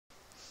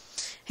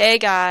Hey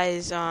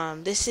guys,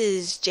 this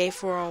is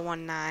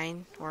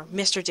J4019, or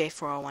Mr.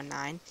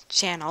 J4019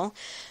 channel,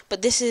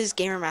 but this is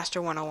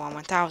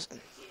gamemaster1011000.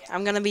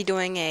 I'm gonna be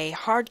doing a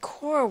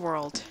hardcore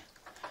world.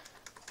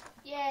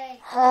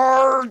 Yay.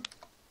 Hardcore!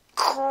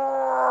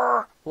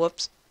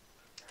 Whoops.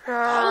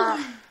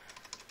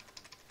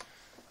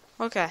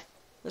 Okay,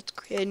 let's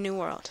create a new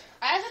world.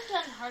 I haven't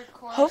done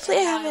hardcore. Hopefully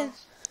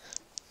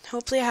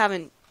I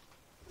haven't,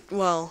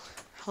 well,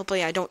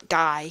 hopefully I don't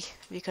die,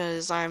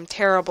 because I'm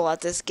terrible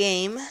at this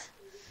game.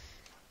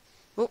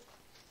 You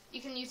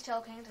can use Tale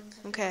of Kingdoms.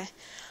 Okay.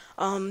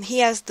 He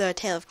has the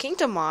Tale of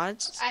Kingdom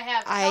mods. I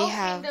have Tale of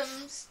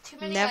Kingdoms, too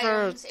many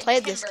never items, played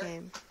and this Timber.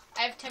 game.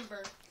 I have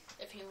Timber,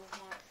 if you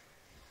want.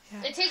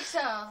 Yeah. It takes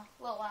a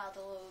little while to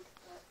load.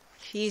 But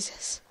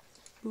Jesus.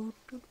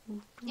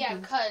 yeah,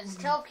 because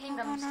Tale of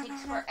Kingdoms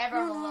takes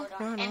forever to load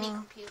on any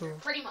computer,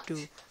 pretty much.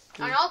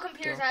 On all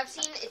computers I've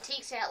seen, it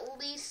takes at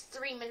least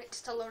 3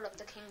 minutes to load up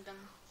the kingdom.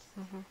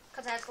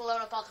 Because it has to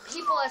load up all the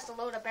people, it has to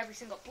load up every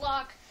single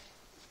block,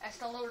 it has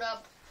to load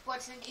up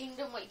what's in the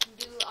kingdom, what you can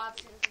do,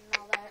 options, and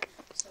all that.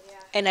 So yeah.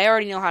 And I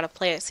already know how to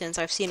play it since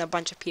I've seen a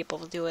bunch of people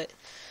do it.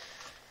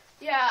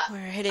 Yeah. We're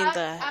hitting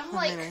I'm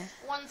like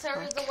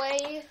 1/3 of the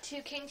way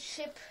to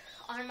kingship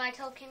on my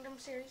Tale of Kingdom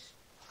series.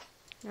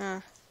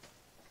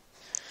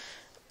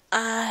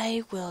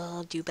 I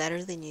will do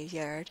better than you,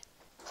 Jared.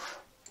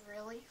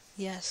 Really?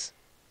 Yes.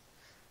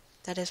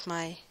 That's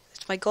my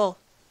goal.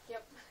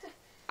 Yep.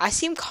 I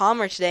seem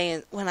calmer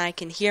today when I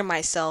can hear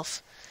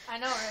myself. I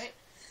know, right?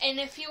 And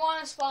if you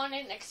want to spawn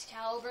in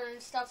Excalibur and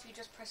stuff, you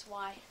just press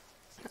Y.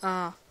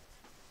 Yeah,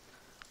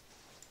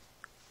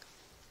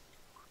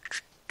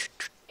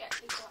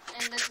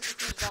 and then you can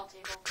use Ball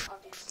Table,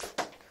 obviously.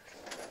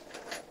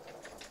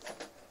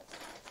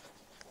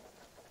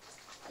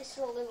 This is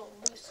a little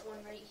loose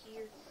one right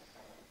here.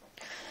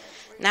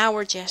 Now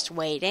we're just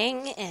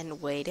waiting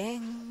and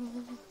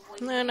waiting.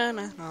 No.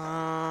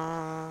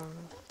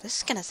 This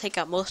is gonna take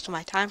up most of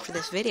my time for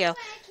this video.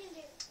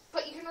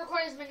 But you can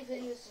record as many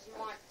videos as you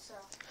want, so.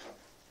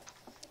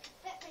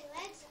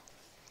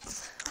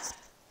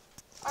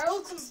 Our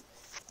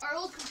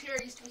old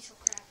computer used to be so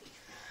crappy.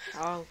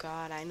 Oh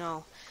God, I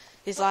know.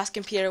 His last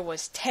computer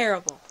was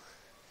terrible.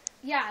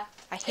 Yeah.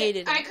 I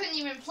hated it. I couldn't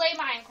even play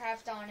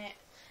Minecraft on it.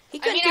 I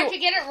I could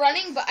get it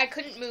running, but I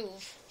couldn't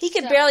move. He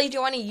could barely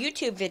do any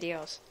YouTube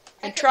videos.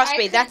 And trust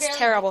me, that's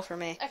terrible for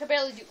me. I could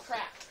barely do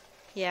crap.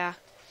 Yeah.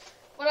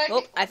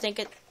 I think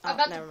it...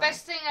 about the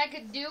best thing I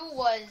could do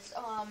was,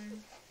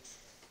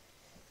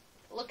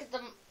 look at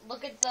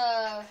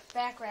the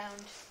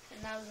background,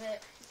 and that was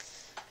it.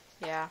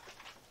 Yeah.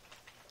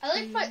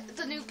 I like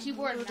the new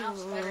keyboard and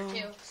mouse better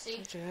too.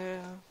 See?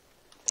 Yeah.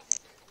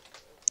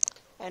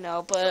 I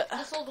know, but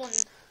this old one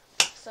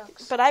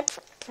sucks. But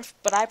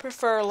I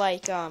prefer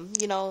like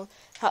you know,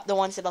 the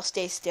ones that'll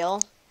stay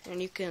still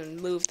and you can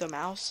move the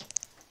mouse.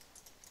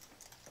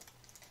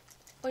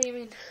 What do you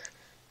mean?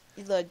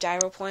 The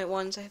gyro point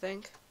ones, I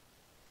think.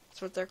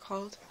 That's what they're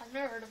called. I've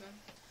never heard of them.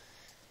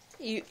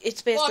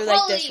 It's basically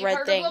like this red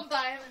heard thing. Of them, but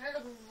I haven't heard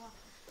of them.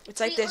 It's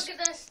like this. Look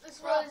at this.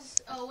 This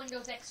was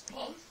Windows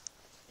XP.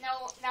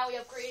 Now we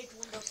upgraded to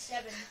Windows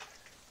 7.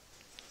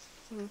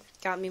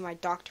 Got me my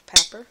Dr.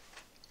 Pepper.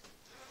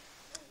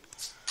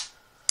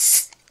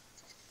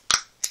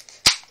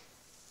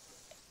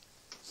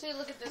 See,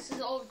 look at this. This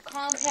is old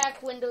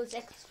compact Windows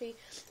XP.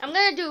 I'm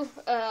gonna do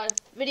a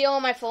video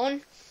on my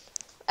phone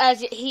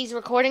as he's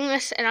recording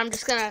this, and I'm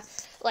just gonna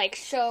like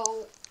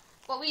show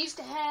what we used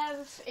to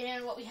have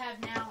and what we have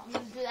now. I'm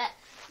gonna do that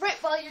right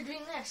while you're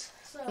doing this.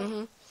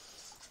 So.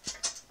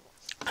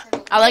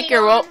 I like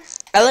your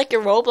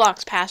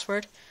Roblox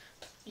password.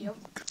 Yep.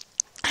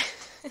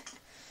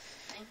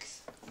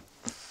 Thanks.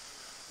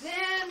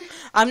 Then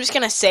I'm just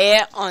gonna say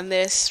it on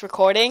this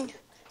recording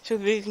so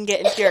we can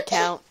get into your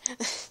account.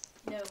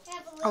 No.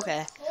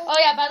 Okay. Oh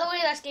yeah, by the way,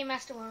 that's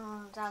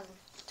gamemaster1011000.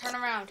 Turn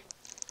around.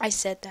 I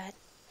said that.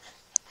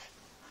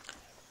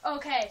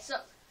 Okay, so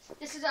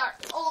this is our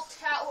old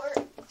tower.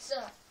 It's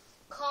a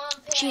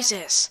compact.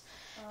 Jesus.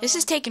 This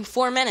is taking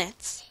 4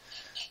 minutes.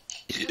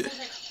 And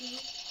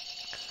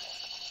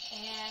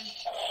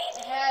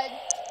it had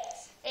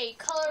a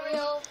color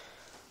reel,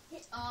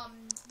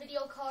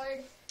 video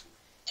card,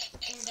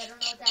 and I don't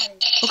know what that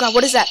is. Oh God,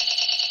 what is that?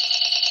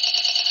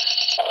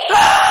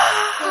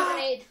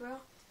 Grenade, bro.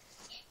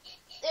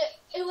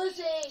 It was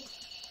a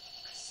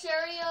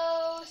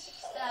Stereo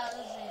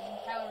 6000,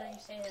 however you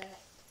say that.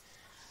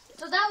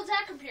 So that was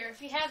that computer.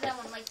 If you have that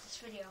one, like this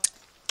video.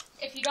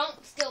 If you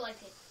don't, still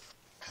like it.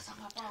 Because I'm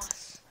a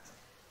boss.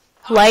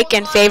 Like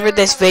and favorite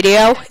this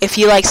video if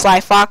you like Sly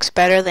Fox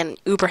better than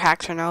Uber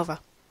Hacks or Nova.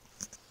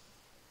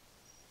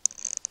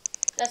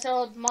 That's our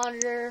old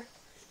monitor.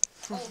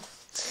 Old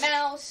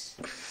mouse.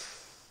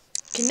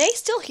 Can they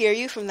still hear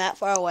you from that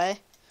far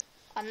away?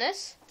 On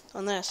this?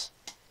 On this.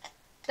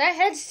 That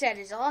headset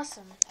is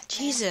awesome.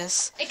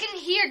 Jesus. It can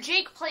hear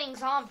Jake playing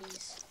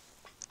zombies.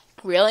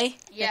 Really?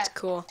 Yeah. That's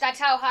cool. That's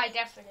how high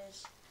def it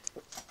is.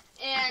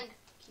 And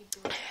keep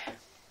doing it.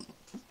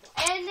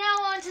 And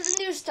now on to the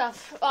new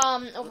stuff.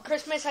 Over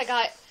Christmas I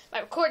got my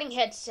recording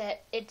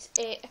headset. It's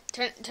a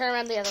turn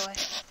around the other way.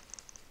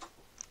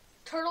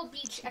 Turtle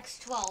Beach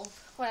X12.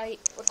 What I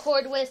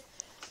record with.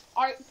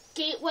 Our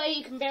gateway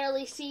you can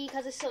barely see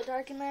because it's so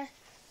dark in there.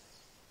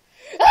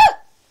 Ah!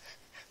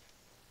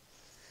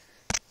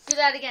 Do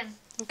that again.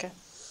 Okay.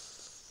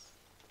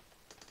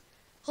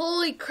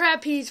 Holy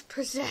crap, he's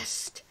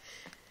possessed.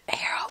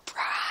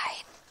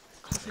 Herobrine.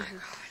 Oh my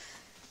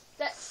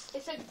god.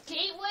 It's a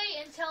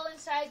gateway until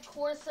inside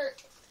Core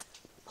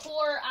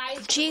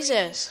i3.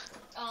 Jesus.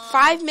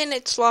 5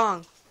 minutes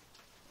long.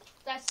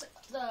 That's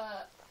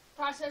the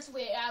process.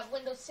 We have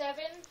Windows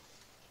 7.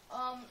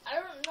 I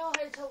don't know how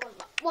to tell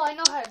well, I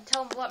know how to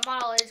tell him what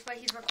model it is, but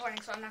he's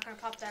recording, so I'm not going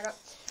to pop that up.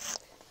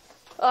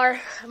 Our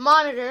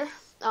monitor.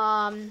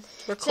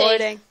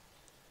 Recording.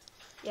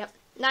 Yep.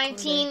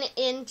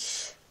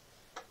 19-inch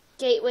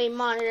gateway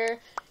monitor,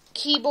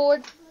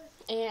 keyboard,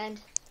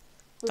 and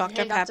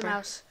Dr. Pepper.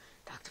 Mouse.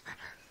 Dr. Pepper.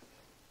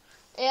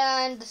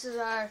 And this is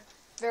our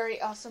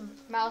very awesome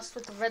mouse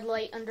with the red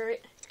light under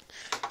it.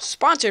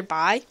 Sponsored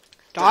by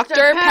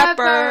Dr.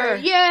 Pepper.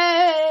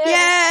 Yay!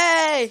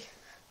 Yay!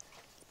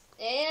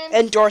 And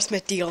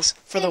endorsement deals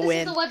for the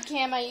win. This is the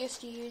webcam I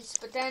used to use,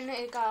 but then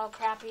it got all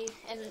crappy,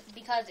 and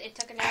because it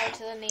took an arrow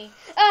to the knee.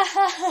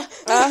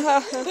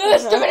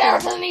 Stupid arrow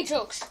to the knee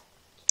jokes.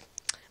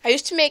 I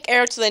used to make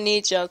arrow to the knee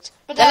jokes.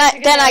 But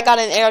then I got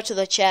an arrow to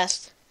the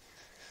chest.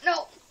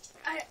 No,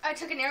 I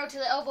took an arrow to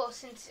the elbow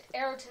since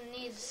arrow to the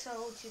knee is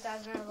so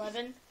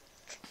 2011.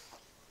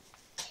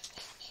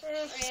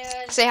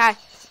 And say hi.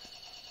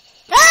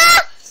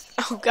 Ah!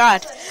 Oh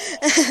God.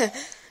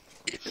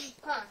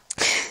 huh.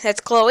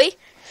 That's Chloe.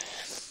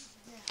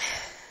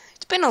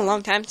 It's been a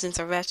long time since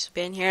I've actually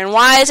been here. And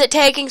why is it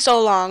taking so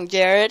long,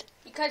 Jared?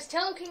 Because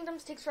Tail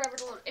Kingdoms takes forever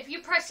to load. If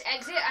you press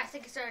exit, I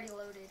think it's already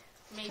loaded.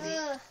 Maybe.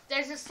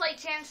 There's a slight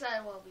chance that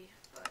it will be.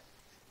 But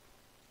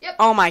yep.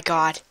 Oh my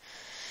God.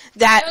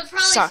 That it was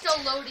probably sucked.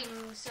 still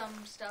loading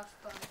some stuff,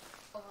 but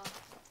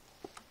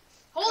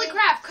holy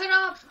crap!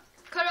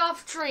 Cut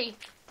off tree.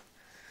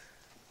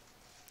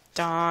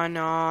 Da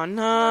na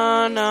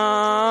na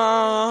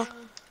na.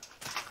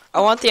 I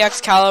want the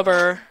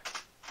Excalibur.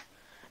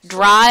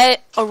 Dry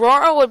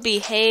Aurora would be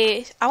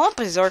haze. I want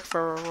Berserk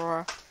for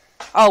Aurora.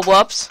 Oh,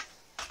 whoops.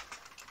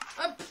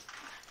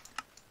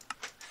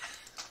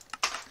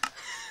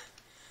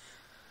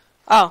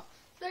 Oh.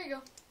 There you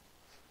go.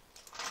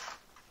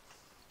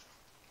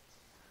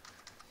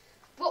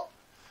 Whoa.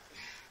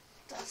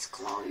 That's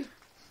Chloe.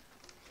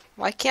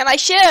 Why can't I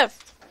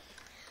shift?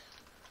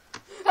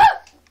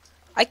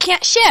 I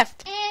can't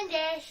shift. And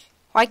dash.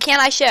 Why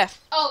can't I shift?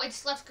 Oh,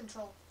 it's left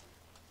control.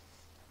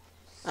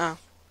 Oh.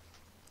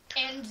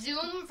 And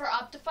zoom for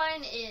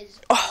Optifine is.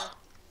 Oh,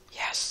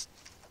 yes.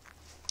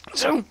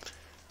 Zoom,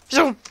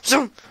 zoom,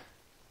 zoom.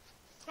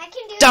 I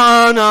can do.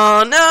 Da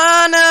na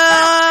na na.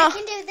 I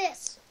can do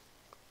this.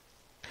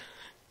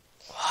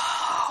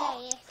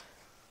 Wow. Okay.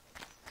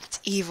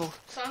 It's evil.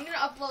 So I'm gonna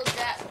upload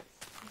that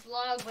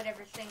vlog,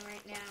 whatever thing,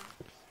 right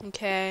now.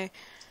 Okay.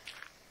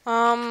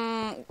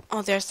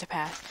 Oh, there's the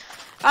path.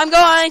 I'm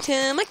going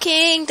to my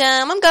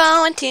kingdom. I'm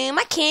going to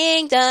my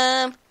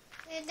kingdom.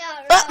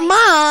 But Mom,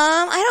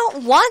 I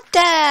don't want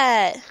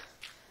that.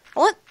 I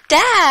want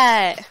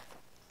that.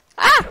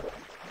 Ah!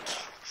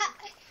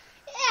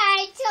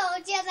 I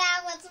told you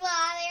that was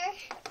water.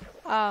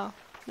 Oh,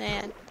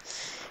 man.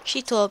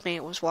 She told me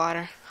it was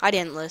water. I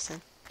didn't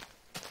listen.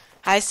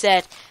 I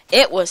said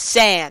it was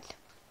sand.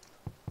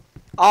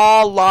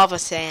 All lava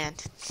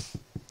sand.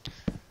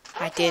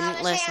 I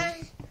didn't listen.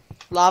 Sand.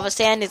 Lava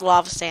sand is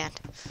lava sand.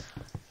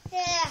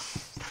 Yeah.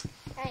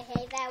 I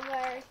hate that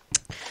word.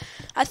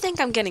 I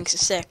think I'm getting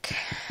sick.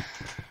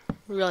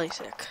 Really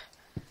sick.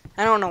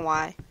 I don't know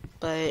why,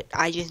 but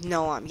I just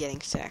know I'm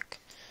getting sick.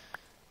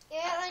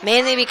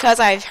 Mainly because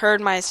I've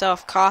heard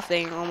myself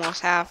coughing almost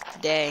half the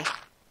day.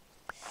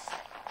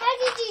 How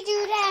did you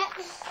do that?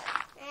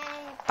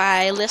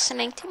 By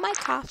listening to my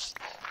coughs.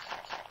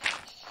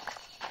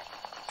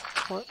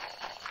 What?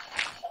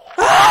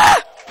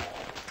 Ah!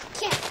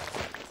 Can't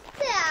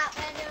stop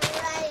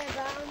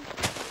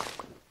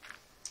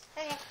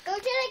Okay, go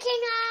to the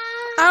kingdom.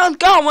 I'm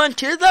going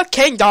to the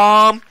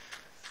kingdom.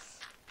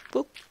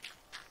 Boop.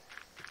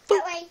 Boop.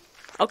 That way.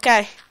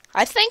 Okay.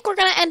 I think we're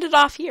gonna end it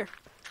off here.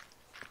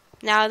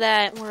 Now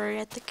that we're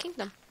at the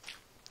kingdom.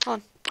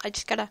 Hold on. I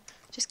just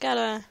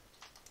gotta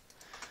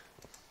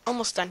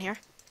almost done here.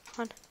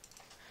 Hold on.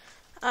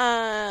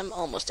 I'm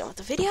almost done with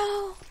the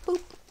video.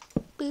 Boop.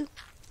 Boop.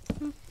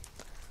 Boop.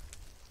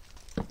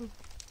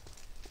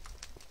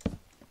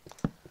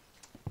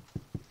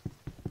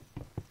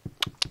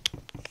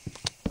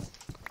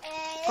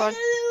 Hold on.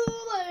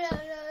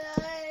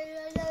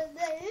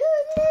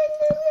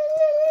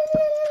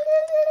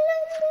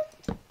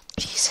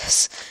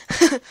 Jesus.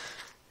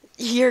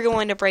 You're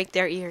going to break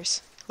their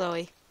ears,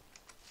 Chloe.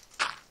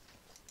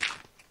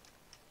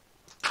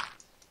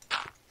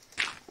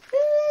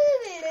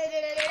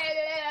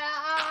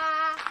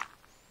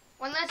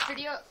 When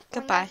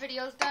that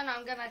video's done,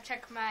 I'm gonna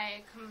check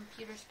my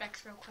computer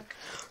specs real quick.